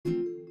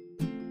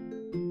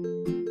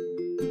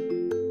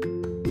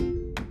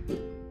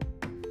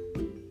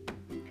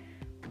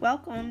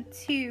welcome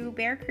to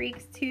Bear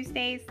Creek's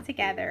Tuesdays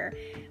Together.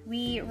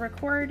 We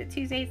record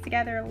Tuesdays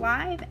Together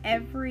live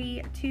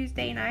every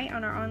Tuesday night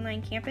on our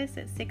online campus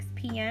at 6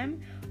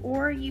 p.m.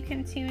 Or you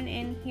can tune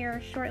in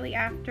here shortly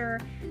after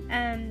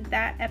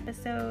that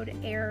episode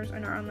airs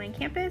on our online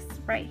campus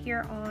right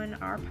here on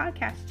our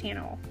podcast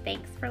channel.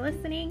 Thanks for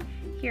listening.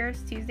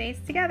 Here's Tuesdays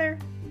Together.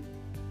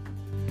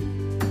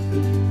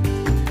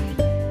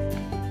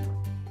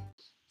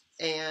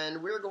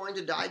 And we're going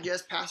to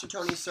digest Pastor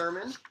Tony's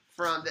sermon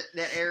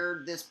that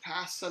aired this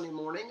past Sunday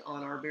morning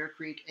on our Bear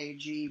Creek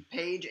AG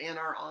page and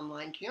our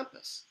online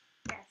campus.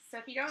 Yes, so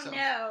if you don't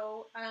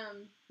know,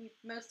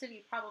 most of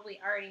you probably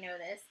already know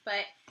this,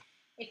 but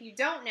if you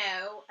don't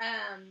know,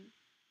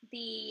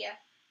 the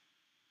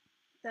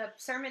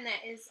sermon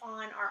that is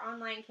on our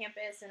online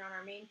campus and on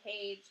our main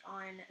page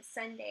on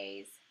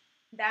Sundays,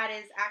 that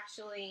is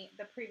actually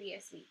the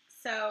previous week.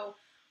 So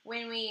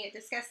when we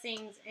discuss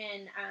things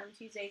in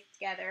Tuesdays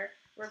Together,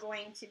 we're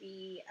going to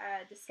be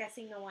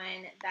discussing the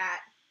one that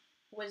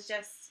was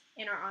just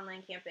in our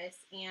online campus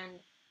and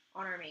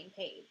on our main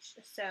page.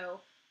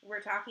 So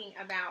we're talking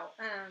about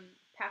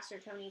Pastor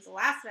Tony's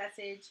last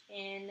message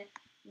in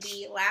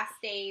the Last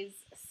Days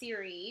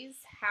series,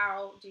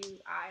 How Do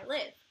I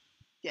Live?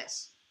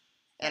 Yes.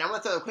 And I'm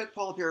going to throw a quick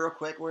poll up here real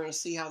quick. We're going to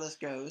see how this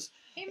goes.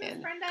 Hey, Miss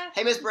Brenda.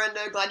 Hey, Miss Brenda.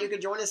 Glad you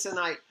could join us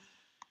tonight.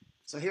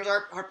 So here's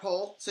our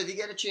poll. So if you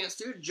get a chance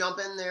to, jump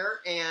in there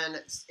and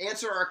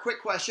answer our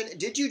quick question.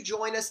 Did you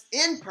join us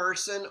in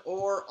person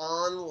or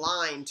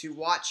online to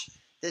watch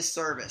this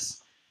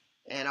service?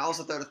 And I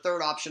also throw the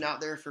third option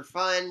out there for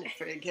fun,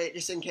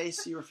 just in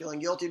case you were feeling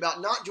guilty about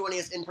not joining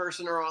us in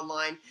person or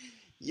online.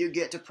 You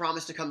get to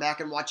promise to come back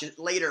and watch it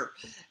later.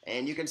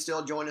 And you can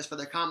still join us for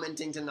the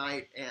commenting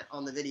tonight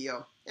on the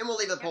video. And we'll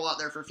leave the poll out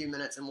there for a few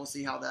minutes and we'll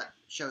see how that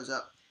shows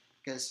up.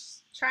 Because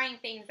trying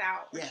things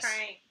out. We're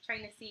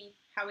trying to see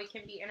how we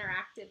can be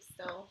interactive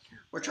still.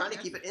 We're trying to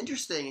keep it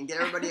interesting and get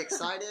everybody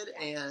excited.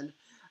 And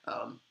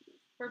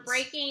we're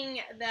breaking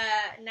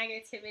the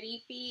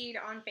negativity feed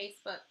on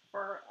Facebook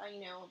for,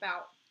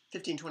 about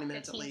 15-20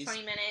 minutes at least.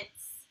 20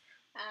 minutes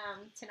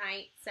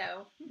tonight.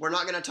 So we're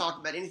not going to talk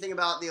about anything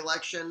about the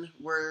election.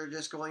 We're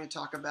just going to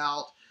talk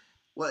about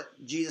what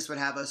Jesus would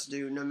have us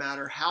do no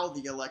matter how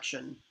the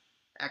election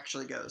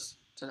actually goes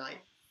tonight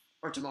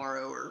or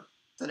tomorrow or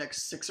the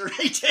next 6 or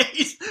 8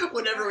 days,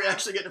 whenever we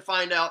actually get to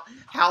find out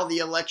how the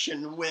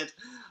election went.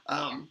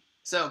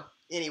 So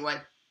anyway,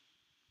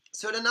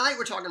 so tonight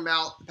we're talking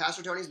about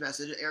Pastor Tony's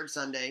message. It aired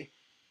Sunday.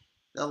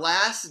 The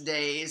Last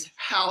Days,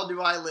 How Do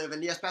I Live?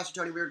 And yes, Pastor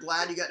Tony, we're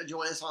glad you got to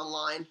join us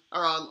online.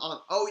 Or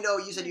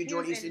you said you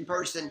joined us in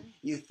person,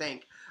 you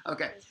think.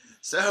 Okay,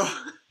 so,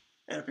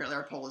 and apparently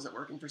our poll isn't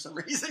working for some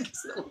reason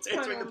because no one's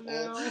answering the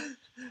poll.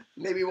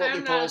 Maybe it won't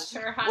be polls.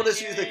 Sure we'll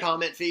just use the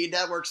comment feed.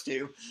 That works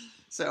too.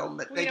 So,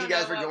 but thank you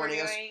guys for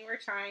joining us. We're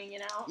trying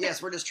it out.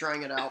 Yes, we're just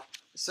trying it out.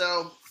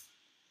 So,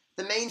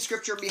 the main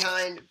scripture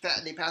behind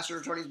the Pastor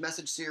Tony's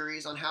message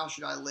series on How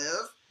Should I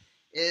Live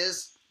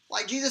is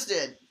like Jesus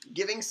did,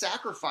 giving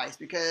sacrifice,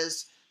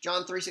 because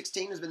John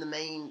 3:16 has been the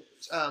main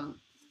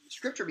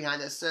scripture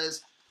behind this. It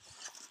says,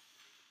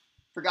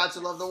 "For God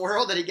so loved the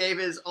world that he gave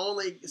his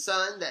only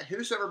Son, that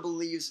whosoever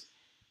believes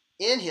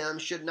in him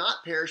should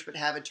not perish but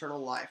have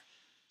eternal life."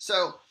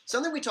 So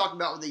something we talked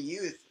about with the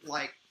youth,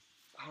 like,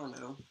 I don't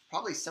know,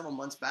 probably several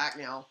months back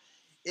now,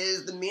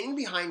 is the meaning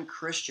behind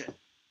Christian.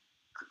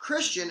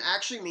 Christian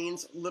actually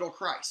means little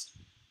Christ.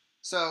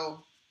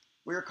 So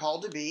we're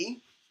called to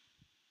be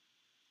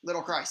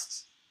little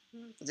Christs.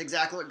 That's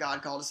exactly what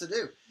God called us to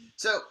do.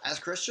 So as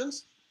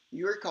Christians,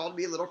 you are called to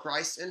be little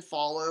Christs and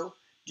follow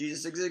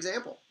Jesus'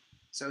 example.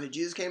 So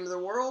Jesus came to the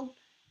world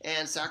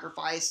and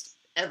sacrificed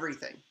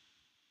everything.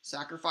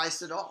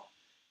 Sacrificed it all.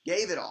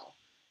 Gave it all.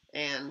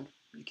 And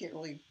you can't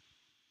really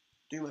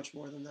do much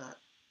more than that.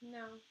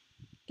 No.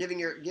 Giving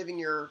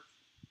your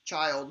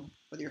child,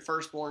 whether you're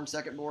firstborn,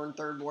 secondborn,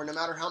 thirdborn, no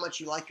matter how much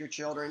you like your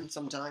children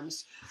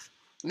sometimes,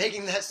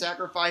 making that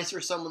sacrifice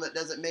for someone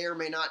that may or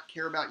may not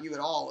care about you at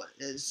all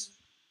is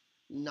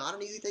not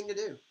an easy thing to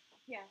do.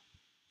 Yeah,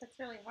 that's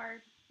really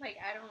hard. Like,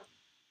 I don't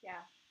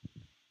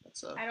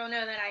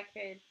know that I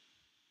could,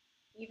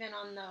 even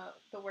on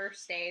the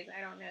worst days,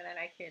 I don't know that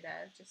I could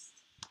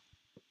just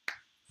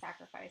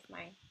sacrifice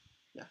my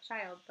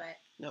child, but...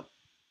 Nope.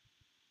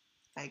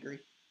 I agree.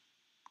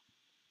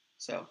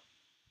 So,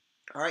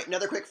 all right,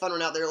 another quick fun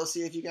one out there. Let's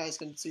see if you guys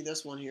can see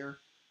this one here.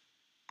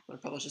 I'm going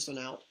to publish this one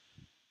out.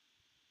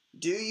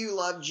 Do you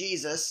love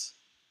Jesus?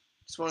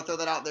 Just want to throw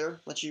that out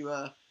there. Let you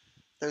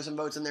throw some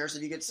votes in there so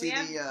you get to see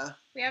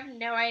We have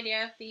no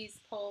idea if these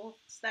polls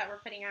that we're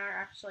putting out are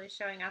actually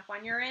showing up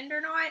on your end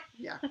or not.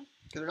 Yeah, because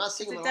they're not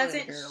seeing them. It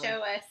doesn't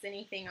show us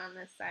anything on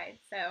this side,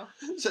 so.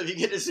 So if you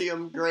get to see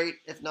them, great.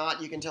 If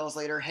not, you can tell us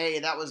later. Hey,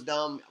 that was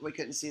dumb. We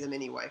couldn't see them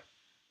anyway.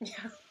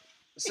 Yeah.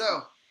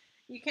 So.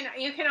 You can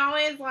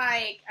always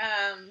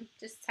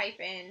just type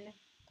in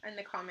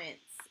the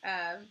comments.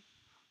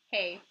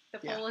 Hey, the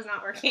poll is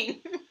not working.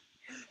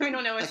 We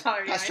don't know what's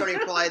already. Pastor Tony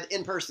applied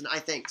in person, I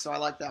think. So I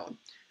like that one.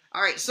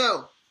 All right.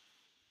 So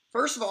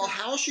first of all,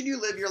 how should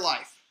you live your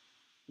life?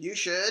 you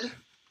should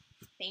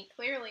think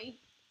clearly.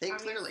 Think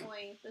Obviously,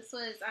 clearly. this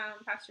was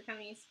Pastor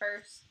Tony's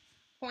first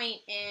point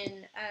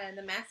in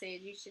the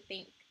message. You should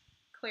think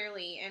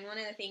clearly. And one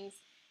of the things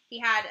he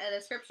had,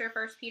 the scripture,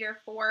 1 Peter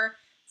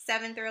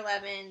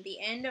 4:7-11, the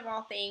end of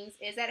all things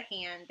is at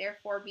hand.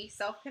 Therefore, be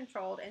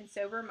self-controlled and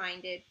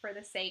sober-minded for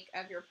the sake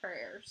of your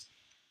prayers.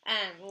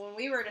 When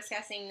we were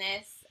discussing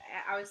this,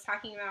 I was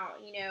talking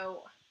about,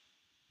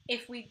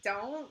 if we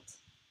don't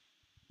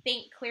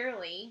think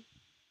clearly,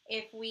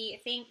 if we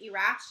think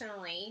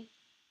irrationally,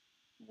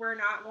 we're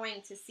not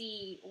going to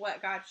see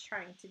what God's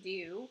trying to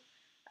do.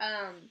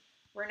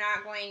 We're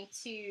not going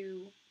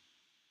to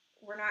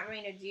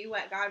do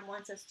what God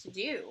wants us to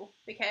do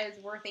because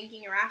we're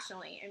thinking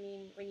irrationally. I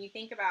mean, when you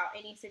think about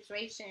any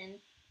situation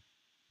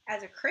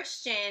as a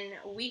Christian,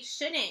 we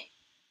shouldn't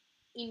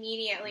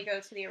immediately go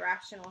to the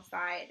irrational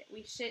side.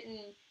 We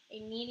shouldn't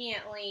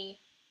immediately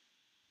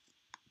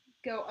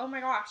go, oh my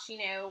gosh,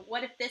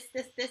 what if this,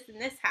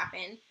 and this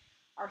happened?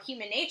 Our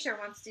human nature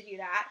wants to do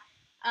that.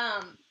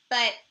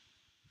 But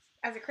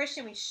as a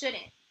Christian, we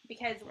shouldn't,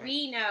 because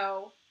we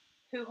know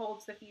who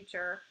holds the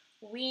future.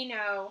 We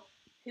know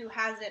who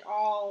has it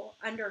all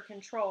under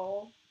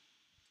control,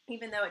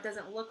 even though it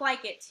doesn't look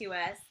like it to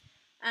us.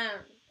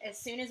 As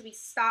soon as we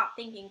stop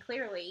thinking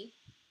clearly,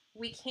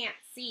 we can't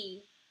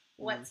see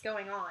what's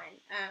going on.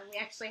 We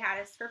actually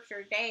had a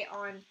scripture day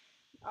on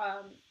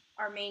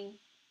our main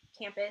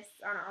campus,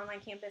 on our online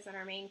campus, on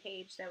our main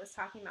page that was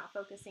talking about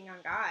focusing on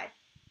God.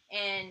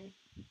 And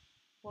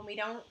when we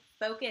don't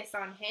focus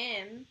on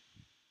Him,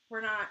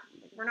 we're not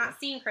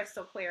seeing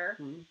crystal clear.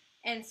 Mm-hmm.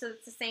 And so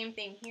it's the same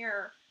thing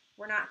here.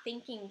 We're not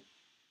thinking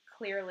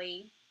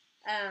clearly.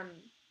 I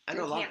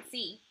know a lot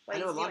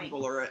of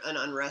people are in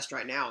unrest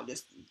right now.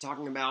 Just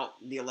talking about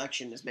the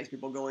election just makes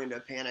people go into a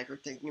panic, or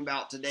thinking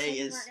about today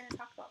is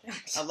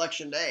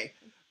election day.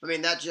 I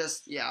mean,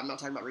 I'm not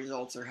talking about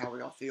results or how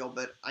we all feel,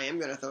 but I am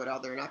going to throw it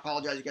out there. And I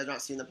apologize you guys are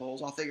not seeing the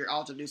polls. I'll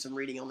have to do some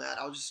reading on that.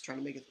 I was just trying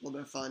to make it a little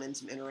bit of fun and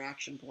some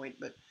interaction point,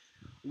 but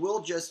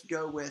we'll just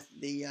go with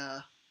the,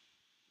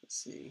 let's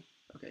see.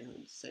 Okay,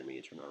 say we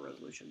need to turn our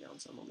resolution down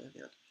some on the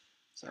event.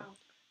 So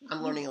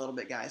I'm learning a little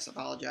bit, guys. I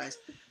apologize.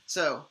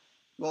 So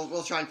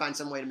we'll try and find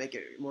some way to make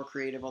it more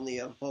creative on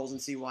the polls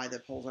and see why the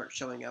polls aren't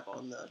showing up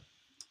on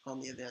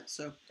the event.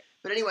 So,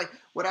 but anyway,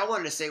 what I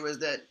wanted to say was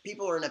that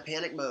people are in a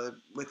panic mode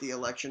with the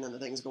election and the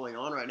things going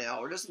on right now,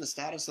 or just in the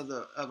status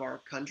of our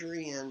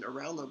country and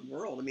around the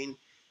world. I mean,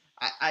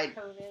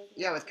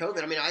 COVID. With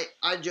COVID. I mean,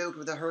 I joked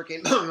with the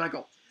Hurricane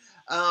Michael,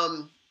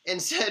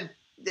 and said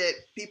that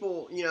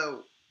people,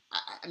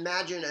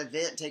 imagine an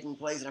event taking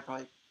place, and I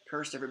probably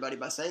cursed everybody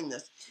by saying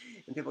this,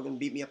 and people can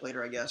beat me up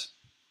later, I guess.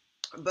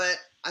 But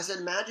I said,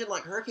 imagine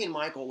like Hurricane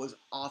Michael was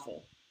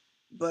awful,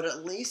 but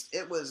at least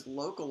it was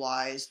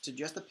localized to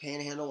just the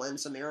Panhandle and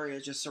some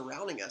areas just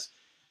surrounding us.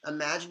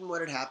 Imagine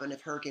what had happened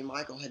if Hurricane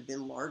Michael had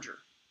been larger.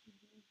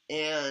 Mm-hmm.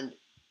 And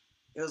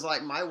it was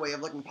like my way of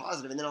looking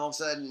positive. And then all of a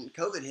sudden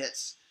COVID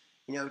hits,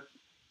 2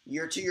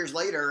 years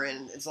later,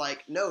 and it's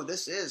like, no,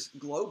 this is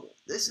global.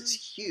 This is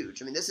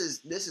huge. I mean, this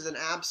is an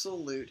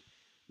absolute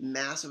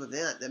massive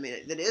event. I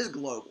mean, that is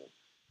global.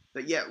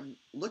 But yet,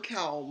 look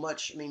how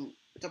much, we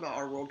talk about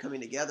our world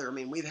coming together. I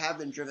mean, we have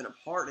been driven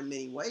apart in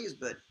many ways,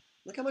 but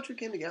look how much we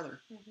came together,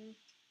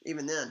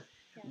 even then.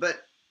 Yeah.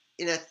 But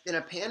in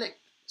a panic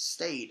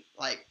state,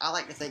 like, I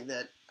like to think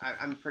that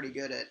I'm pretty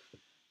good at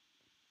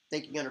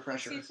thinking under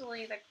pressure. It's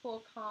usually the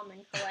cool, calm,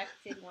 and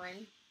collected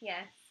one.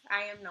 Yes,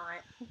 I am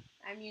not.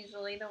 I'm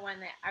usually the one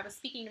that I was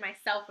speaking to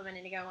myself a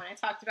minute ago when I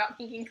talked about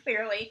thinking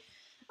clearly,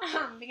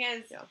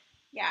 because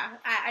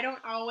I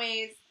don't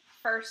always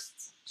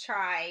first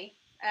try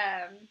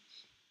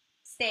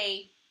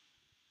stay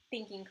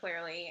thinking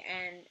clearly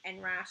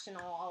and rational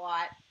a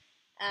lot.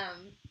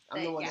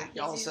 I'm the one that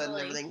all of a sudden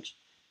everything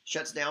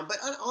shuts down. But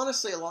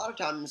honestly, a lot of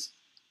times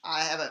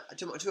I have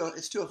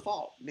it's to a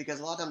fault, because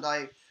a lot of times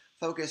I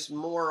focus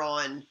more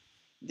on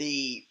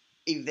the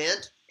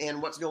event and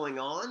what's going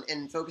on,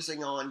 and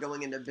focusing on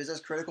going into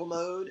business critical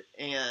mode.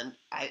 And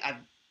I've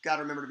got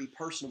to remember to be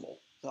personable.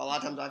 So a lot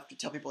of times I have to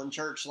tell people in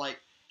church, like,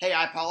 hey,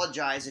 I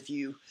apologize if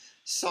you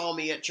saw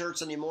me at church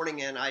Sunday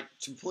morning and I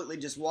completely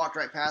just walked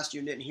right past you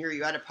and didn't hear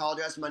you. I had to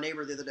apologize to my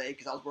neighbor the other day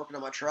because I was working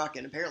on my truck,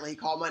 and apparently he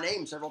called my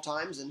name several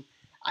times and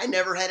I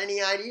never had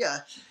any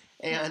idea.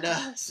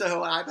 And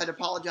so I had to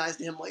apologize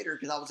to him later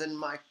because I was in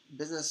my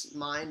business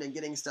mind and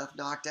getting stuff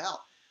knocked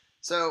out.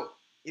 So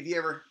if you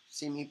ever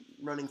see me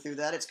running through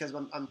that, it's because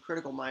I'm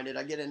critical minded.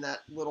 I get in that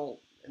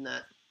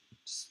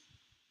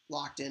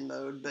locked in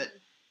mode. But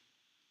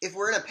if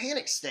we're in a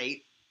panic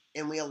state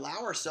and we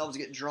allow ourselves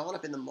to get drawn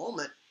up in the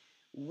moment,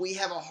 we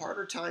have a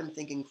harder time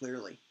thinking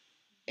clearly.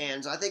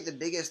 And so I think the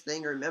biggest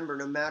thing to remember,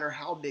 no matter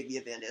how big the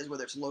event is,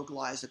 whether it's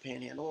localized to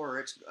Panhandle or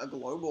it's a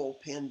global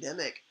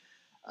pandemic,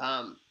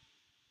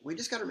 we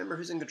just got to remember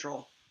who's in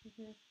control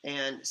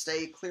and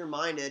stay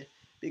clear-minded,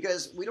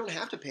 because we don't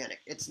have to panic.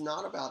 It's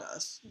not about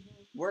us.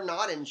 We're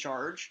not in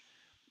charge,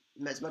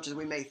 as much as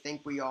we may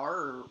think we are,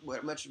 or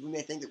what much we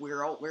may think that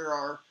we're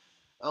our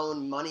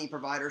own money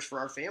providers for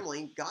our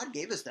family. God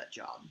gave us that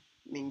job.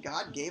 I mean,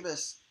 God gave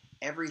us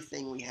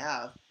everything we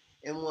have.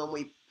 And when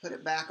we put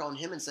it back on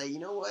him and say, you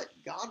know what,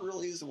 God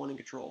really is the one in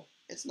control.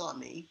 It's not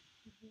me.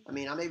 Mm-hmm. I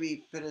mean, I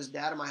maybe put his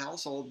dad in my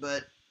household,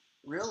 but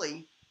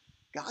really,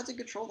 God's in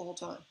control the whole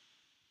time.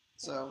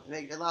 So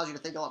it allows you to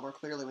think a lot more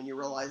clearly when you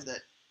realize that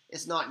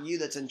it's not you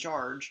that's in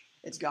charge.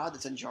 It's God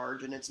that's in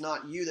charge, and it's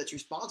not you that's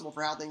responsible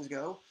for how things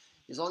go.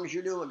 As long as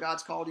you're doing what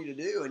God's called you to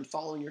do and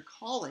following your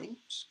calling,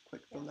 just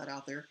quick throwing that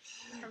out there.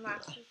 From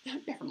last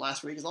week. From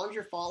last week. As long as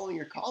you're following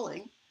your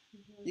calling,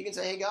 you can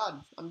say, hey,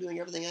 God, I'm doing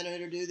everything I know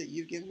to do that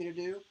you've given me to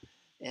do,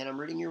 and I'm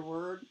reading your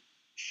word.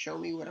 Show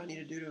me what I need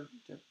to do to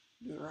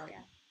do it right.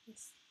 Yeah.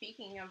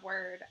 Speaking of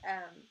word,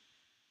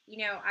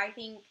 I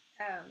think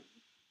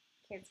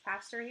kids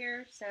pastor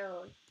here,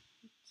 so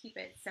keep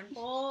it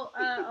simple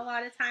a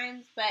lot of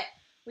times, but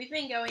we've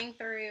been going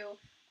through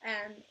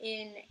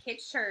in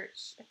kids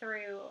church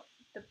through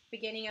the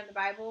beginning of the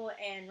Bible,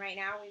 and right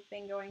now we've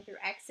been going through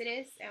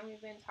Exodus, and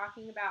we've been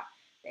talking about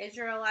the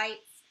Israelites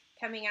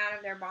coming out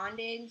of their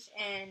bondage,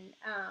 and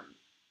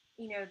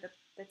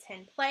the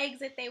 10 plagues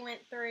that they went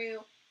through.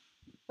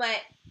 But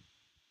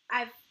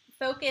I've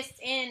focused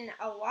in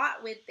a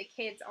lot with the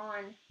kids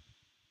on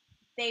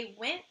they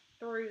went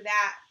through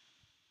that,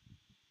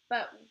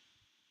 but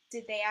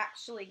did they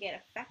actually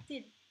get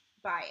affected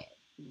by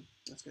it?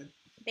 That's good.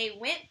 They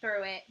went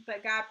through it,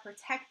 but God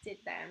protected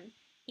them.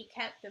 He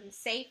kept them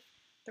safe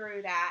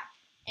through that.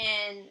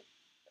 And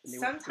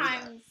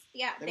sometimes,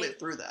 they went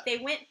through that. They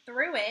went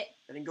through it.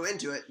 They didn't go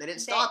into it. They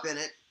didn't stop in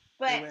it.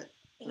 But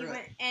he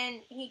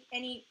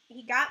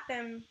got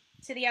them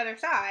to the other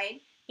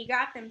side. He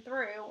got them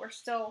through.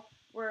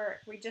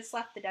 We just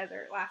left the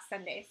desert last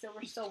Sunday, so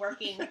we're still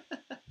working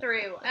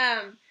through.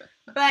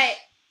 But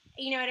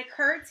it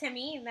occurred to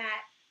me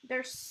that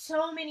there's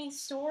so many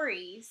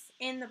stories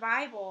in the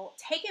Bible.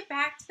 Take it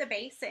back to the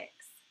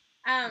basics.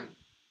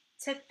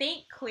 To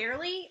think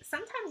clearly,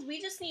 sometimes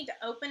we just need to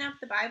open up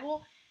the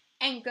Bible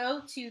and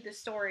go to the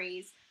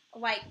stories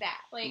like that.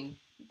 Like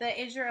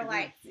the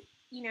Israelites,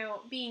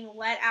 being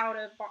let out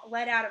of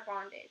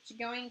bondage,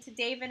 going to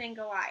David and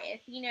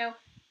Goliath.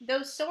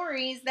 Those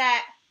stories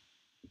that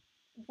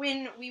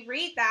when we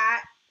read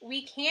that,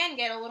 we can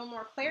get a little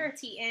more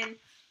clarity in.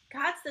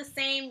 God's the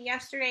same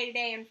yesterday,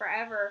 today, and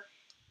forever.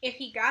 If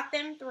he got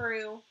them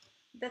through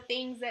the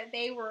things that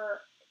they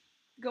were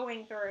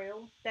going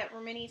through that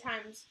were many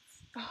times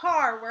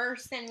far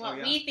worse than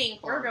what we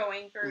think we're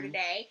going through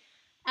today,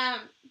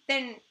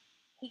 then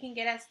he can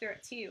get us through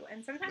it too.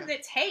 And sometimes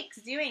it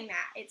takes doing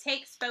that. It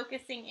takes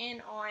focusing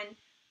in on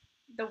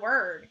the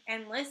word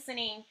and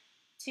listening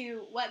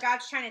to what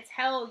God's trying to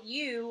tell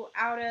you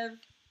out of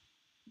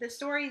the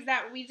stories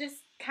that we just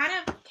kind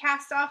of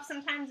cast off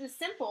sometimes as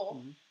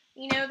simple.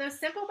 Those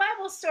simple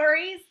Bible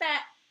stories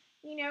that,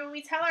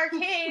 we tell our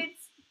kids,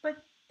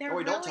 but they're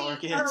we don't tell our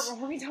kids.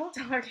 Or we don't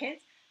tell our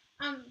kids.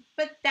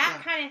 But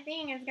that kind of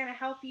thing is going to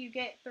help you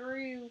get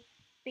through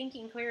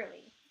thinking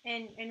clearly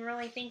and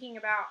really thinking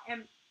about,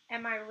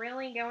 am I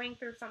really going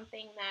through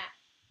something that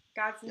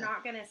God's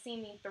not going to see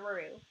me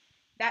through?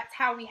 That's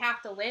how we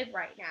have to live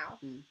right now.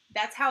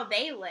 That's how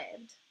they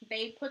lived.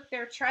 They put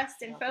their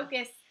trust and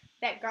focus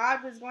that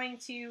God was going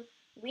to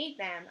lead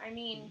them. I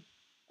mean,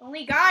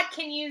 only God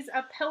can use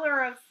a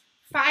pillar of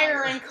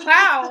fire and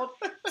cloud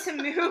to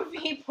move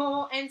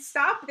people and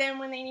stop them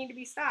when they need to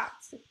be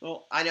stopped.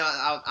 Well, I know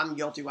I'm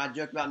guilty. I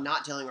joke about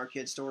not telling our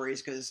kids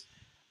stories because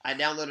I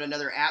downloaded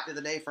another app the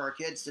other day for our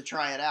kids to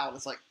try it out.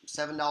 It's like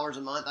 $7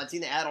 a month. I'd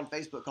seen the ad on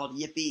Facebook called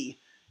Yippee,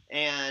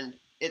 and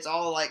it's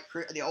all like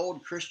the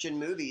old Christian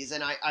movies.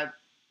 And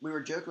we were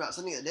joking about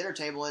something at the dinner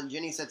table, and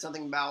Jenny said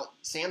something about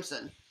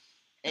Samson,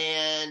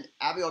 and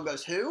Abigail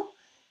goes, "Who?"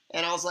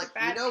 And I was like,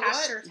 bad you know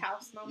pastor's what?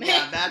 House moment.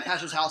 Yeah, bad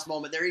pastor's house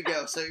moment. There you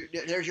go. So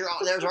there's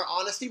our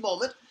honesty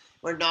moment.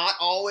 We're not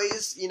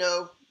always,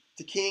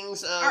 the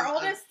kings of our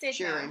oldest did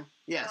cheering. Know.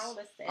 Yes,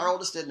 our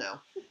oldest did know.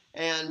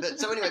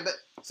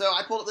 So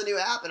I pulled up the new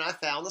app and I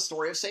found the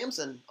story of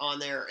Samson on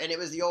there, and it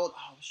was the old.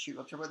 Oh shoot,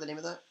 I'm trying to remember the name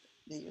of that.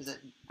 Is it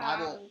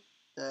Bible?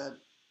 The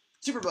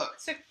Superbook.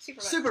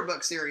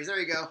 Superbook series. There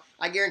you go.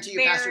 I guarantee you,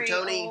 very Pastor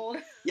Tony. Old.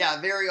 Yeah,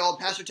 very old.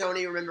 Pastor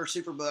Tony remembers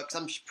Superbooks.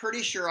 I'm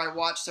pretty sure I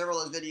watched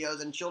several of those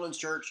videos in children's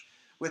church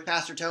with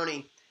Pastor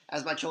Tony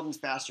as my children's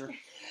pastor.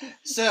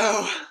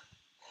 So,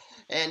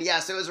 and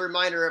yes, it was a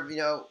reminder of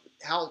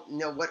how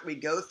what we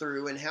go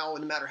through and how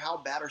no matter how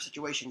bad our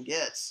situation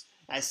gets,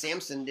 as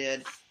Samson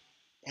did,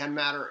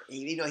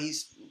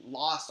 he's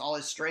lost all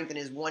his strength and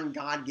his one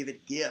God-given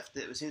gift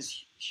that was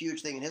his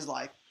huge thing in his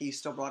life. He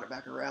still brought it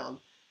back around.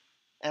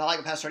 And I like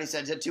what Pastor Tony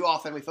said too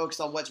often we focus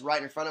on what's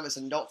right in front of us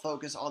and don't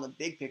focus on the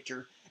big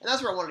picture. And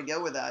that's where I wanted to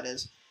go with that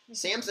is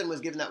Samson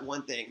was given that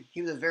one thing.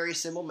 He was a very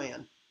simple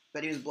man,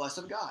 but he was blessed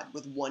of God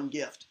with one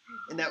gift.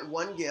 And that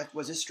one gift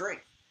was his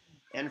strength.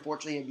 And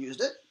unfortunately, he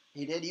abused it.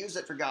 He did use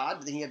it for God,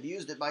 but then he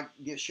abused it by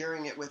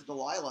sharing it with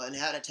Delilah and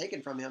had it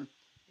taken from him.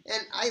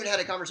 And I even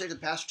had a conversation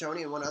with Pastor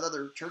Tony and one of the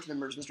other church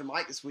members, Mr.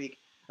 Mike,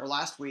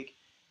 last week.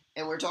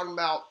 And we were talking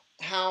about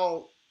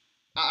how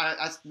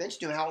I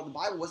mentioned to him how the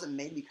Bible wasn't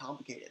made to be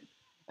complicated.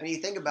 I mean,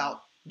 you think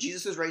about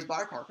Jesus was raised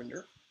by a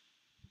carpenter.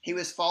 He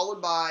was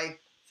followed by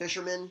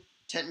fishermen,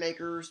 tent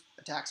makers,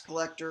 a tax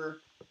collector.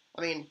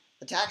 I mean,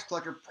 the tax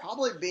collector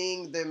probably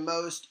being the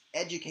most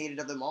educated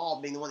of them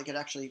all, being the one that could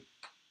actually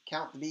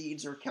count the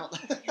beads or count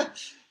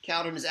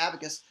count him as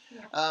abacus.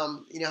 Yeah.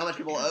 How much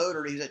people owed,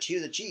 or he was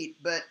a cheat.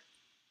 But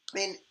I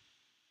mean,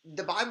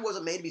 the Bible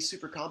wasn't made to be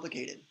super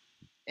complicated,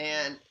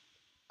 and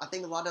I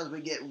think a lot of times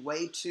we get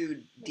way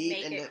too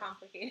deep into it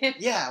complicated.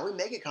 Yeah, we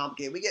make it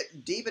complicated. We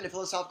get deep into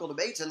philosophical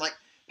debates, and like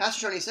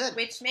Pastor Tony said,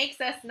 which makes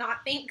us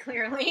not think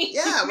clearly.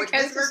 Yeah,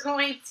 because we're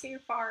going too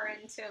far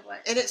into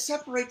what, and it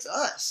separates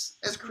us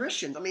as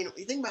Christians. I mean,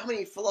 you think about how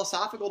many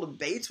philosophical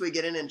debates we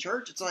get in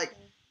church. It's like,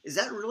 does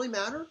that really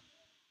matter?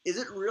 Is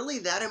it really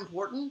that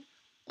important?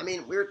 I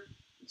mean, we're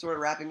sort of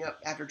wrapping up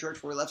after church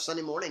before we left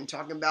Sunday morning,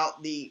 talking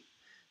about the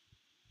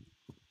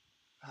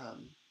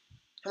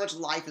how much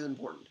life is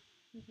important.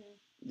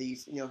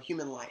 These,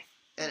 human life.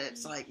 And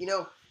it's like, a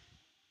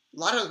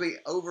lot of times we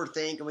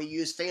overthink and we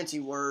use fancy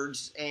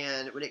words,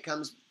 and when it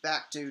comes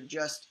back to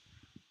just,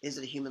 is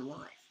it a human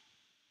life?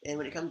 And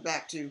when it comes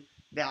back to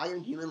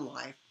valuing human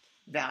life,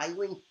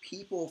 valuing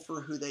people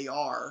for who they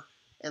are,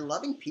 and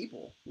loving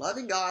people,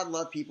 loving God,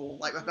 love people,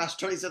 like my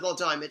Pastor Tony says all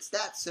the time, it's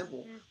that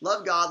simple.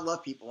 Love God,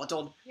 love people. I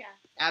told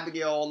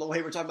Abigail on the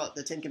way we're talking about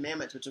the 10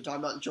 Commandments, which we're talking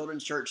about in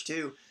children's church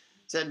too,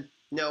 said,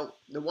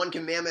 the one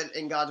commandment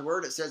in God's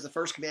word, it says the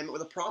first commandment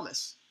with a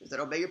promise is that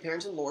obey your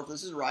parents in the Lord, for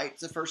this is right.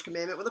 It's the first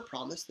commandment with a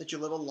promise that you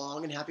live a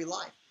long and happy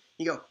life.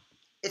 You go,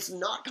 it's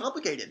not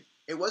complicated.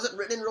 It wasn't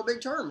written in real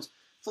big terms.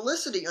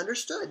 Felicity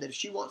understood that if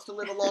she wants to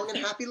live a long and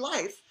happy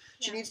life,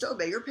 she needs to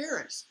obey her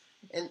parents.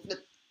 And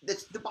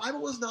the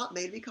Bible was not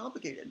made to be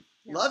complicated.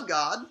 Yeah. Love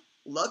God,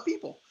 love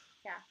people.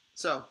 Yeah.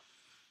 So,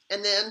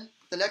 and then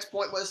the next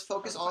point was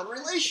focus on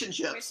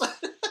relationships.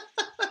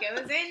 Which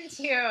goes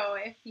into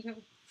if you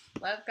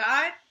love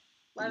God,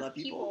 love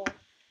people.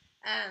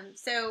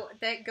 So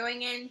that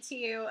going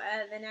into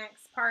the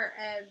next part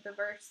of the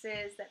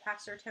verses that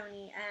Pastor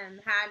Tony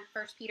had,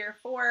 1 Peter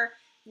 4,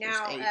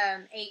 now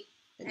 8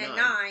 and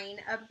 9.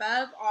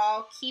 Above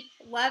all, keep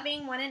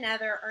loving one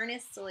another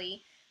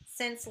earnestly,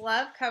 since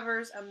love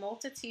covers a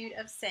multitude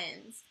of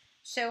sins.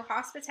 Show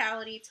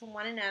hospitality to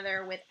one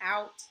another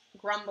without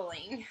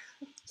grumbling.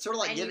 Sort of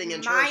like giving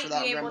in church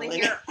without grumbling. You might be able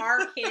to hear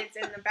our kids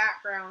in the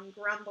background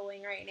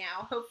grumbling right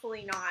now.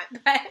 Hopefully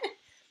not, but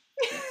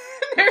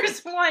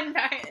there's one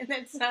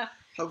that's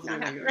hopefully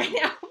not happening right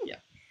now.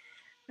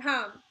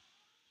 Yeah.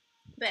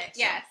 But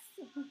yes.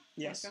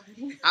 Yes.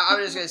 I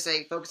was just going to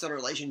say, focus on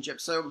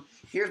relationships. So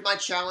here's my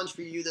challenge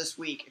for you this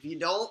week. If you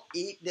don't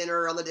eat dinner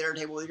around the dinner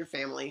table with your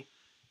family,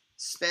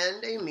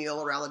 spend a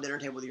meal around the dinner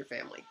table with your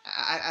family.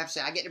 I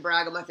get to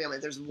brag on my family.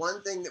 If there's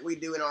one thing that we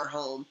do in our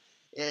home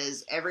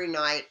is every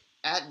night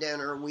at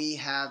dinner, we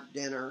have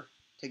dinner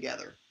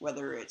together.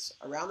 Whether it's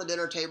around the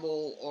dinner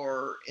table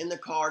or in the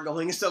car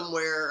going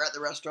somewhere at the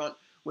restaurant,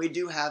 we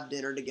do have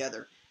dinner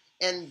together.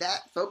 And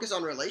that focus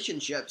on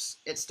relationships,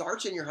 it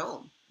starts in your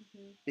home.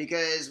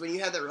 Because when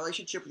you have that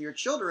relationship with your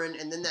children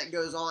and then that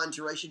goes on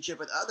to relationship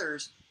with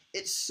others,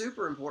 it's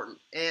super important.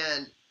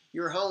 And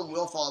your home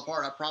will fall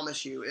apart, I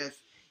promise you, if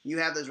you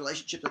have those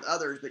relationships with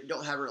others but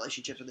don't have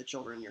relationships with the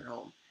children in your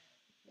home.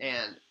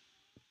 And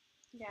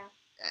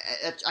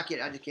I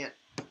just can't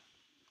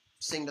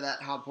sing to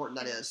that how important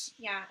that is.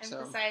 Yeah,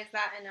 emphasize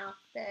that enough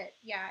that,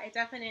 it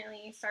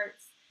definitely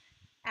starts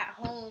at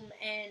home.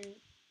 And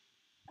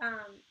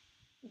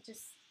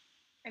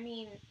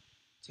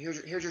so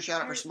here's your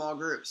shout out for small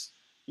groups.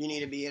 You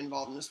need to be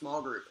involved in a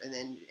small group and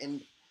then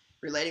in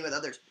relating with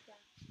others.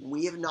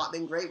 We have not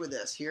been great with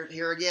this.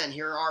 Here again,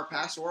 here our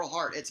pastoral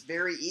heart. It's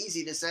very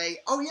easy to say,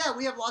 oh yeah,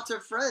 we have lots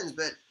of friends,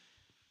 but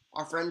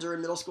our friends are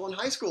in middle school and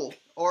high school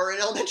or in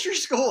elementary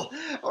school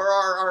or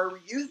our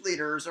youth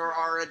leaders or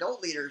our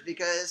adult leaders,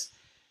 because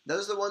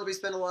those are the ones we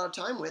spend a lot of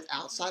time with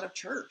outside of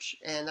church.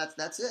 And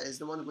that's it, is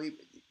the ones we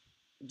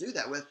do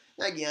that with.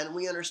 Now, again,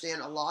 we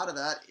understand a lot of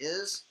that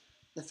is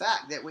the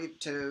fact that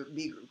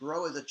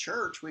grow as a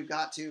church, we've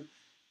got to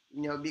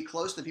be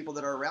close to the people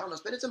that are around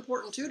us. But it's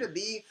important too to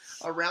be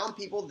around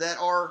people that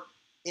are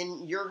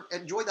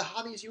enjoy the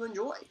hobbies you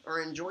enjoy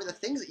or enjoy the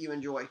things that you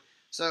enjoy.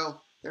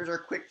 So there's our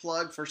quick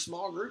plug for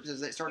small groups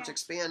as it starts to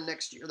expand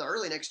next year, the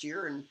early next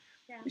year, and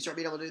we start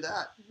being able to do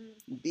that.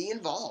 Be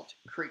involved.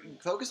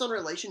 Focus on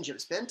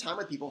relationships. Spend time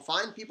with people.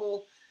 Find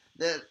people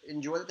that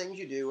enjoy the things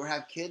you do, or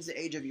have kids the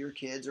age of your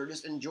kids, or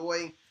just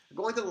enjoy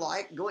going through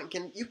life.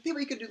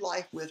 People you could do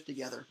life with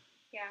together.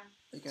 Yeah,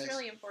 it's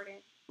really important.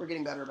 We're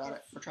getting better about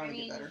it. We're trying to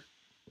get better.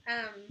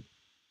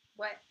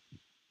 What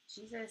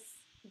Jesus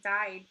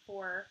died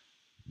for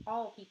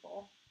all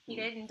people. He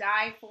didn't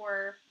die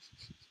for,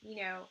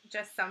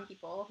 just some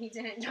people. He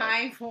didn't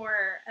die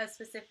for a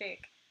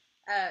specific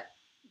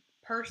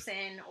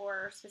person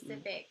or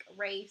specific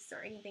race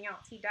or anything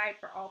else. He died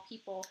for all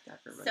people.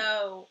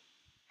 So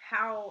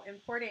how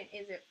important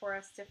is it for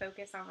us to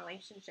focus on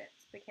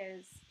relationships?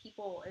 Because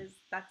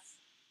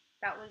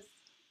that was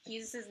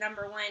Jesus'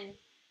 number one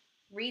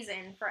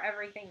reason for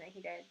everything that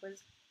he did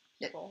was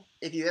people.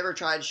 If you ever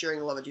tried sharing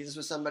the love of Jesus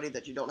with somebody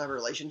that you don't have a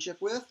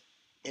relationship with,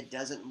 it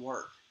doesn't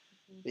work.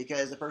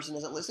 because the person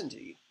doesn't listen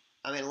to you.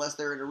 I mean, unless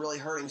they're in a really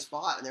hurting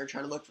spot and they're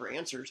trying to look for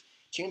answers,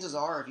 chances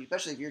are,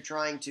 especially if you're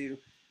trying to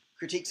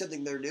critique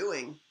something they're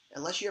doing,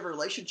 unless you have a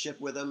relationship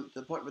with them to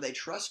the point where they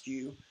trust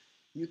you,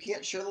 you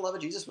can't share the love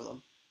of Jesus with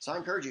them. So I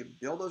encourage you,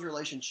 build those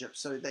relationships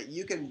so that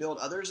you can build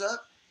others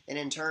up and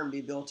in turn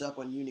be built up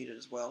when you need it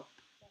as well.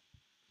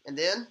 And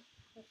then?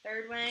 The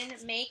third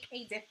one, make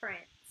a difference.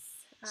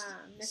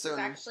 This is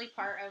actually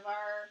part of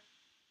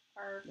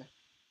our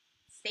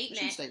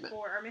statement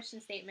for our mission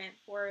statement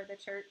for the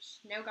church.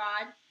 Know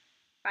God,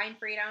 find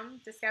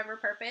freedom, discover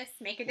purpose,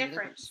 make a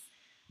difference.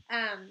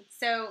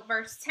 So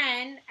verse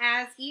 10,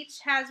 as each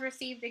has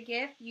received a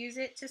gift, use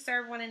it to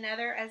serve one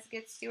another as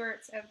good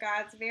stewards of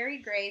God's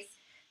varied grace.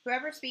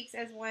 Whoever speaks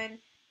as one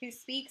who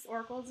speaks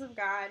oracles of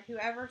God,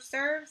 whoever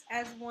serves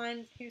as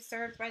one who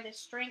serves by the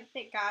strength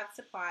that God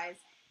supplies,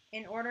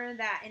 in order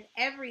that in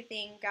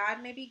everything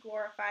God may be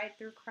glorified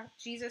through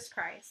Jesus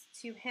Christ.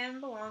 To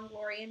him belong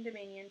glory and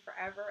dominion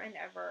forever and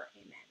ever.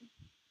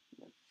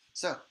 Amen.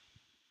 So,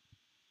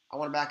 I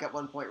want to back up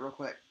one point real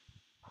quick.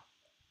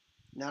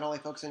 Not only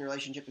focus on your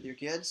relationship with your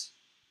kids,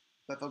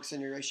 but focus on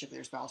your relationship with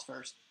your spouse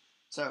first.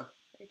 So,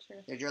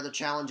 there's your other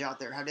challenge out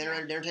there. Have dinner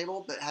at a dinner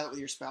table, but have it with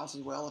your spouse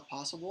as well if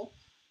possible.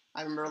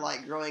 I remember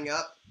growing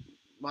up,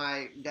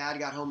 my dad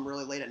got home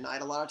really late at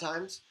night a lot of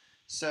times.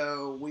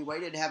 So we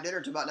waited to have dinner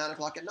until about 9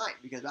 o'clock at night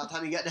because by the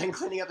time he got done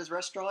cleaning up his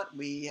restaurant,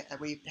 we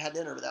had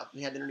dinner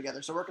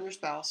together. So work on your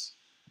spouse,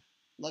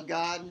 love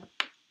God,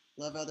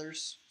 love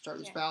others, start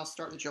with your spouse,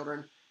 start with the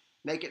children.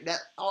 Make it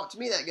to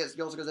me that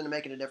goes into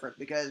making a difference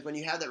because when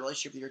you have that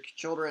relationship with your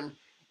children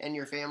and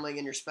your family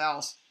and your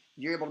spouse,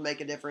 you're able to make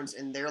a difference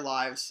in their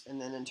lives,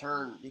 and then in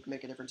turn you can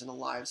make a difference in the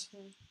lives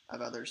of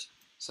others.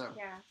 So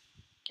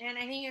and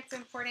I think it's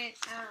important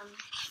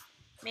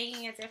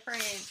making a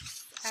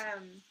difference.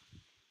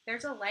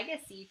 There's a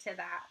legacy to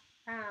that.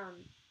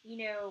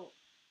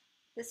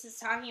 This is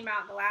talking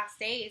about the last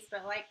days,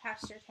 but like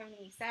Pastor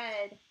Tony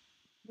said,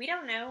 we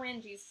don't know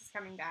when Jesus is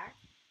coming back.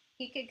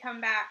 He could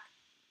come back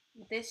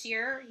this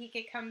year. He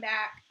could come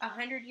back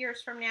 100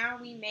 years from now.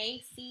 We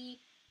may see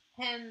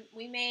him.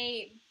 We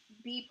may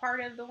be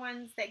part of the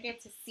ones that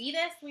get to see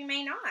this. We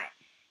may not.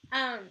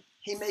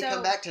 He may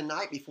come back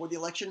tonight before the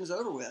election is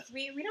over with.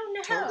 We don't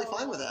know. Totally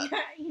fine with that.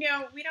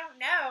 We don't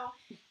know.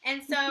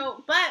 And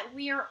so, but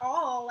we are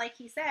all, like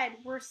he said,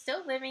 we're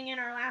still living in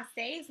our last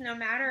days, no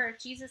matter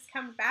if Jesus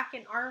comes back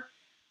in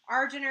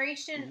our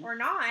generation or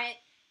not.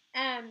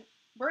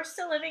 We're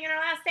still living in our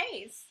last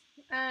days.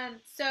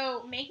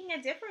 So making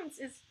a difference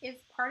is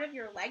part of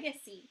your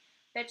legacy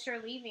that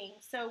you're leaving.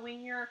 So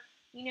when you're,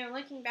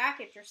 looking back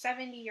at your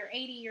 70, your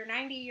 80, your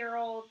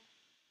 90-year-old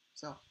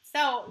so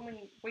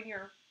when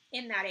you're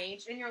in that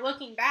age and you're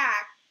looking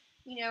back,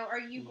 are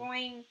you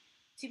going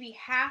to be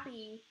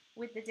happy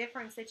with the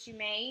difference that you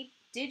made?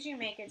 Did you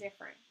make a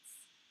difference?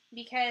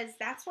 Because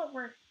that's what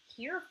we're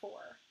here for.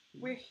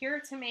 We're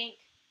here to make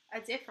a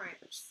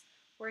difference.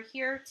 We're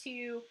here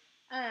to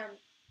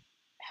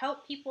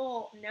help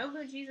people know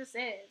who Jesus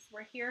is.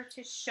 We're here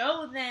to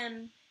show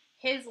them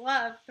his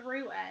love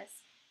through us.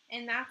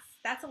 And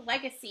that's a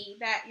legacy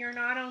that you're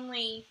not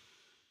only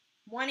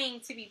wanting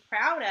to be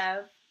proud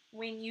of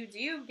when you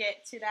do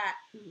get to that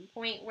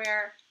point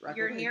where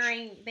you're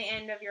nearing the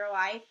end of your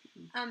life,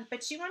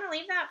 but you want to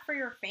leave that for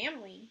your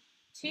family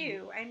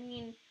too. I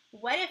mean,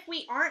 what if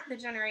we aren't the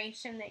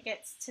generation that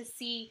gets to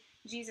see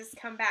Jesus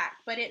come back,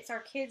 but it's our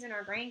kids and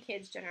our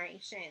grandkids'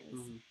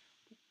 generations?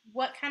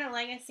 What kind of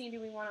legacy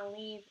do we want to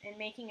leave in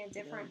making a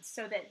difference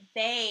so that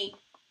they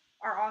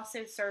are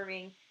also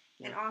serving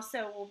and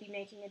also will be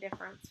making a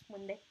difference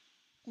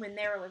when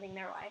they're living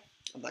their life?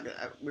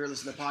 We were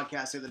listening to a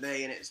podcast the other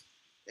day, and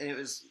it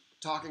was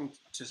talking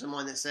to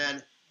someone that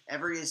said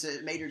every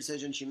major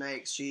decision she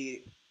makes,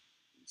 she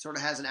sort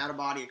of has an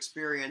out-of-body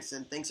experience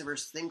and thinks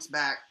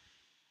back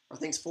or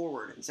thinks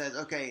forward and says,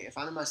 okay, if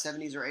I'm in my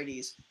 70s or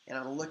 80s and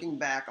I'm looking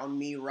back on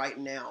me right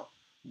now,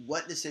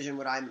 what decision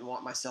would I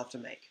want myself to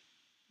make?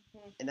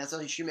 And that's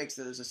how she makes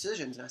those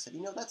decisions. And I said,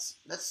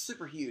 that's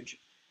super huge.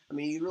 I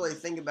mean, you really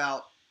think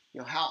about,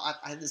 how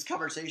I had this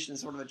conversation,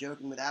 sort of a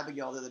joking with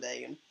Abigail the other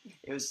day, and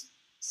it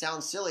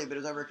sounds silly, but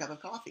it was over a cup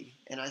of coffee.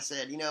 And I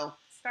said,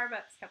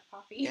 Starbucks cup of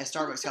coffee. Yeah,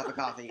 Starbucks cup of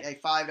coffee. A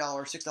 $5,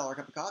 $6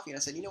 cup of coffee. And I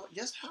said,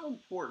 just how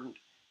important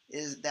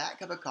is that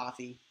cup of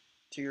coffee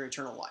to your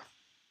eternal life?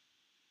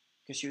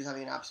 Because she was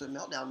having an absolute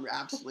meltdown,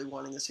 absolutely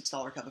wanting the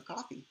 $6 cup of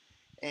coffee.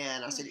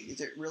 And I said,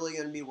 is it really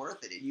going to be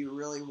worth it? Do you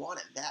really want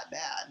it that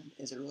bad?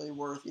 Is it really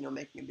worth,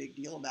 making a big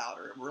deal about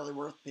it? Or really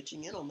worth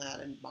pitching in on that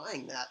and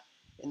buying that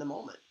in the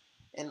moment?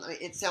 And I mean,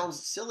 it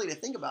sounds silly to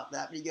think about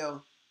that, but you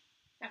go.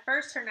 At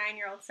first, her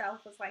 9-year-old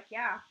self was like,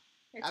 yeah.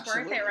 It's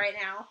absolutely worth it right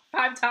now.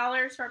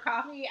 $5 for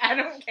coffee? I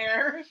don't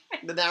care.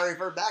 But now I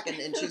refer back,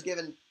 and she's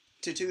given,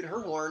 to toot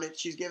her horn,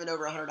 she's given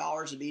over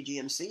 $100 to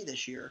BGMC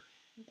this year.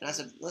 And I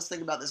said, let's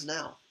think about this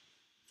now.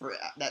 For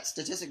that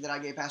statistic that I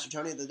gave Pastor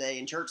Tony the other day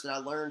in church that I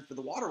learned for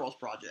the Waterwells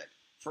Project,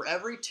 for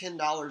every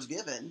 $10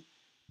 given,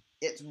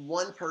 it's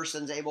one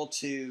person's able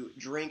to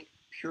drink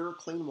pure,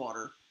 clean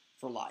water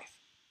for life.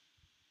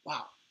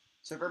 Wow.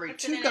 So for every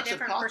Puts it 2 in a cups of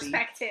different coffee,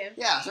 perspective.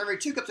 yeah, so every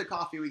 2 cups of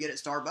coffee we get at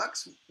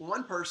Starbucks,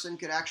 one person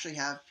could actually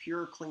have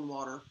pure, clean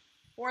water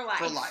For life.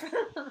 for life.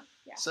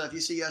 Yeah. So if you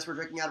see us, we're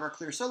drinking out of our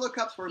clear Solo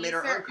cups. We made These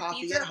our are- own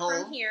coffee these at are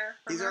home. From here,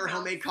 from These our are our house.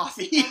 homemade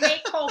coffee.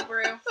 Homemade cold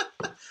brew.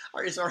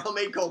 It's our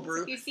homemade cold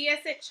brew. If you see us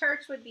at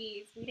church with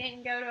these, we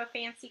didn't go to a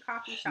fancy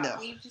coffee shop. No.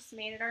 We just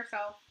made it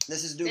ourselves.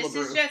 This is Dula This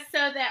Brew. is just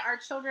so that our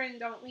children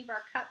don't leave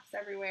our cups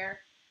everywhere.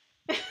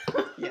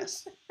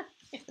 Yes.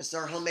 This is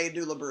our homemade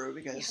Dula Brew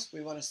because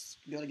we want to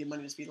be able to give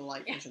money to Speed of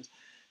Light missions.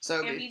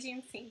 So, And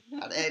BGMC.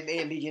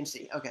 and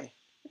BGMC. Okay.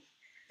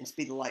 And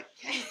Speed of Light.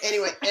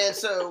 Anyway, and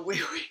so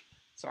we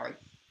sorry.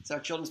 It's our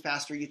children's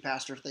pastor, youth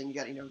pastor thing. We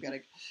got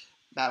to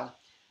battle.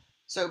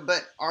 So,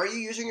 but are you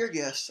using your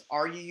gifts?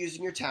 Are you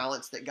using your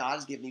talents that God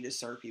has given you to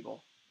serve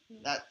people?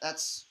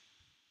 That's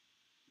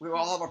we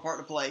all have our part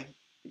to play.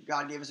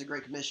 God gave us a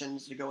great commission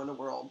to go in the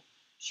world,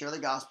 share the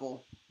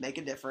gospel, make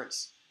a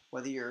difference.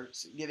 Whether you're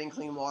giving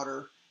clean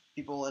water,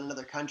 people in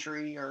another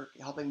country, or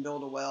helping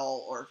build a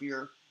well, or if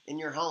you're in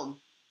your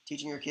home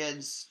teaching your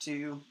kids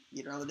to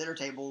get around the dinner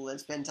table and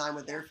spend time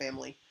with their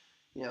family.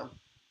 You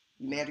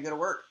may have to go to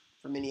work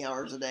for many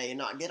hours a day and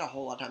not get a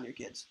whole lot of time with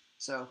your kids.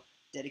 So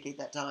dedicate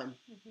that time.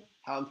 Mm-hmm.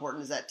 How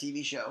important is that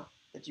TV show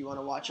that you want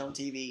to watch on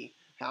TV?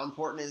 How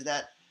important is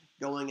that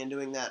going and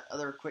doing that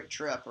other quick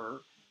trip,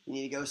 or you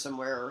need to go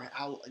somewhere, or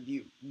how do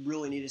you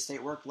really need to stay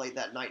at work late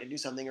that night to do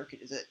something, or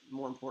is it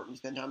more important to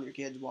spend time with your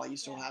kids while you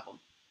still have them?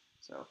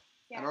 So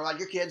I don't know about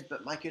your kids,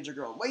 but my kids are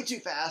growing way too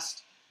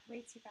fast.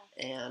 Way too fast.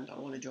 And I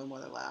want to enjoy them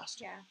while they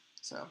last. Yeah.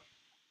 So.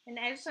 And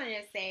I just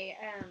wanted to say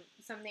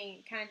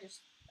something kind of just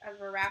as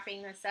we're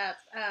wrapping this up,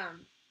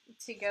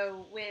 to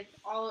go with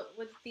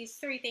these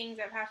 3 things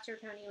that Pastor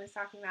Tony was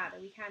talking about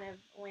that we kind of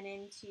went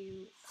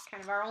into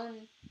kind of our own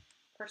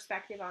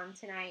perspective on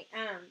tonight.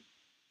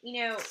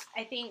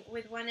 I think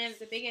with one of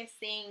the biggest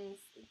things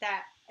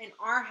that in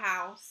our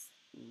house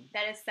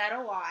that is said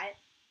a lot,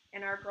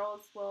 and our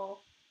girls will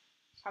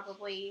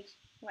probably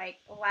like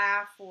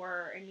laugh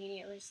or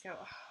immediately just go,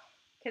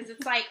 because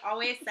it's like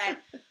always said,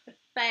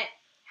 but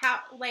how,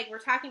 like, we're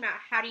talking about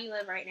how do you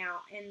live right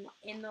now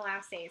in the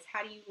last days?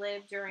 How do you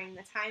live during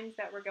the times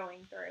that we're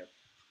going through?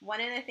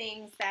 One of the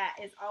things that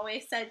is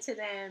always said to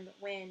them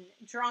when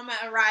drama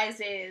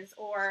arises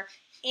or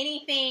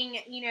anything,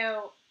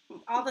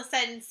 all of a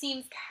sudden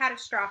seems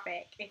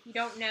catastrophic. If you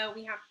don't know,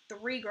 we have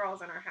 3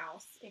 girls in our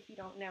house. If you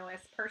don't know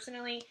us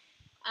personally.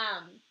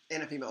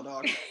 And a female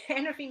dog.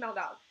 And a female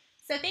dog.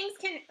 So things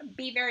can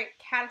be very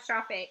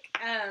catastrophic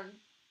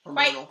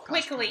quite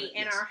quickly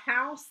in our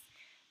house.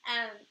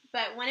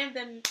 But one of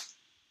them,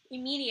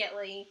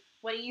 immediately,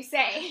 what do you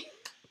say?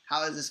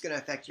 How is this going to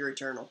affect your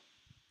eternity?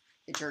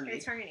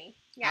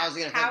 Yeah. How is it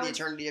going to affect the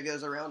eternity of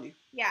those around you?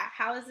 Yeah.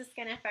 How is this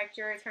going to affect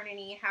your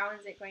eternity? How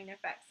is it going to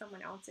affect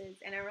someone else's?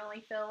 And I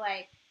really feel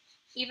like,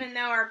 even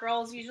though our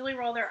girls usually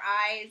roll their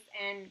eyes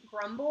and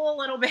grumble a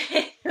little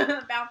bit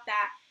about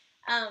that,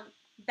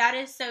 that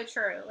is so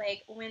true.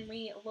 Like, when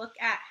we look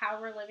at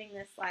how we're living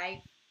this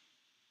life,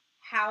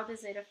 how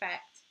does it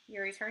affect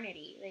your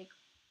eternity? Like,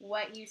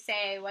 what you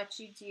say, what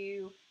you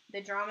do,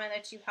 the drama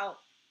that you help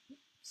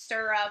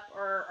stir up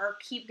or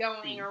keep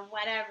going or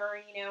whatever,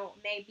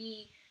 may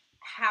be,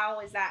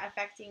 how is that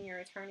affecting your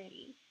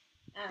eternity?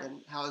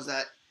 And how is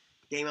that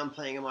game I'm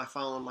playing on my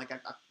phone? Like,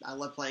 I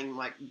love playing,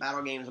 like,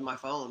 battle games on my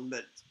phone,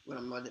 but when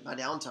I'm on my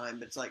downtime,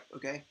 but it's like,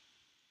 okay,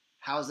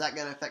 how is that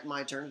going to affect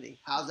my eternity?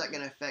 How is that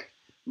going to affect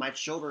my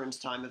children's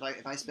time?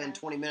 If I spend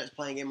 20 minutes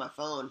playing a game on my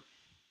phone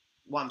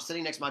while I'm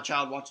sitting next to my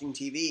child watching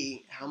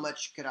TV, how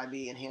much could I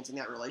be enhancing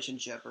that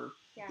relationship? Or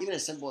even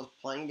as simple as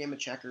playing a game of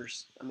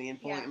checkers.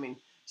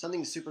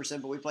 Something super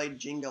simple. We played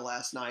Jenga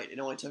last night. It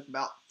only took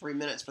about 3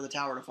 minutes for the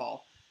tower to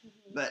fall.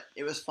 Mm-hmm. But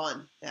it was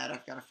fun.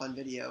 I've got a fun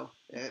video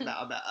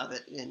of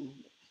it, and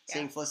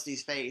seeing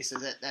Felicity's face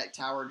as that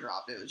tower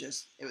dropped. It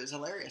was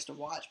hilarious to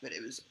watch, but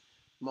it was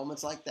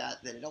moments like that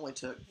it only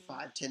took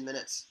 5-10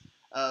 minutes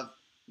of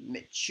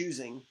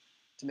choosing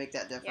to make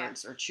that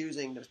difference or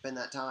choosing to spend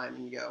that time,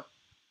 and you go,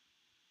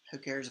 who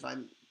cares if I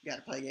got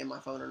to play a game on my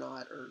phone or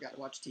not, or got to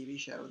watch a TV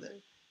show? That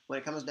when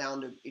it comes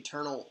down to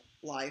eternal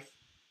life,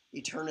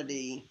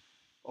 eternity,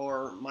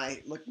 or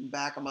looking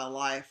back on my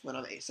life when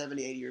I'm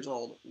 70, 80 years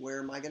old,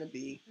 where am I going to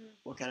be?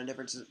 What kind of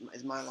difference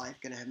is my life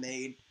going to have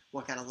made?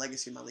 What kind of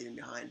legacy am I leaving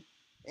behind?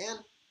 And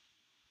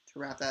to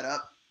wrap that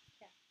up,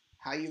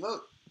 how you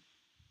vote.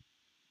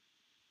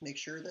 Make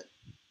sure that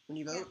when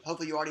you vote,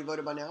 hopefully you already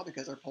voted by now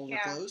because our polls are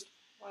closed.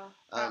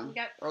 Well,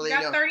 we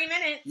got 30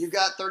 minutes. You've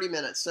got 30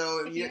 minutes.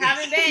 So if you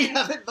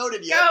haven't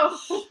voted yet,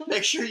 go.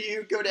 Make sure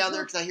you go down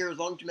there, because I hear as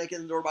long as you make it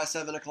in the door by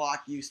 7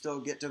 o'clock, you still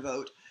get to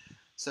vote.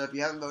 So if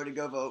you haven't voted,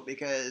 go vote,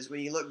 because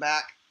when you look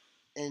back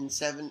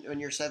when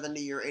you're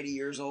 70 or 80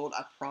 years old,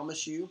 I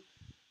promise you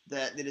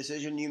that the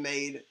decision you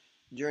made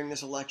during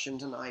this election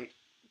tonight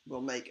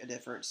will make a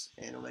difference,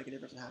 and it'll make a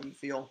difference in how you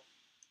feel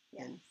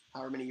and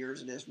however many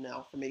years it is from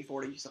now. For me,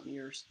 40-something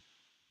years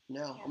from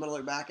now. I'm going to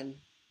look back and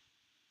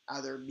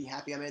either be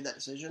happy I made that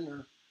decision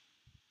or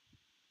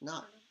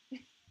not.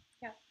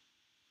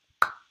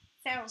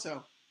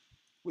 So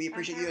We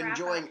appreciate you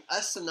enjoying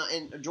us tonight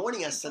and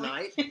joining us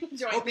tonight.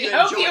 Hope you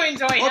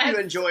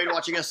enjoyed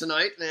watching us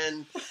tonight,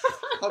 and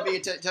hope you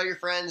tell your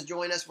friends,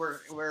 join us.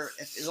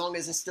 As long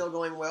as it's still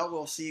going well,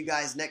 we'll see you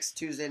guys next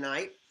Tuesday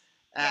night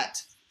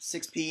at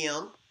 6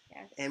 p.m.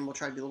 Yeah. And we'll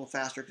try to be a little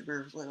faster because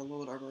we're running a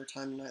little bit over our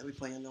time tonight. We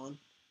planned on.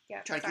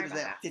 Yeah. Try to keep it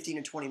at 15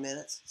 to 20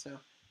 minutes. So.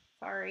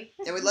 Sorry.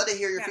 And we'd love to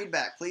hear your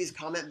feedback. Please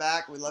comment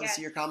back. We'd love to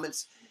see your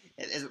comments.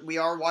 As we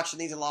are watching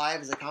these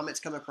live as the comments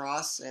come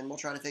across, and we'll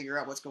try to figure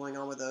out what's going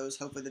on with those.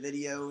 Hopefully the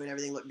video and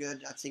everything looked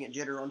good. I've seen it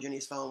jitter on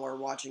Jenny's phone while we're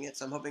watching it,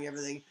 so I'm hoping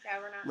everything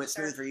went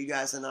smooth for you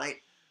guys tonight.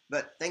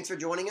 But thanks for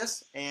joining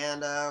us,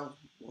 and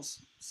we'll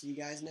see you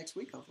guys next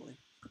week, hopefully.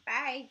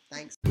 Bye.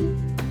 Thanks.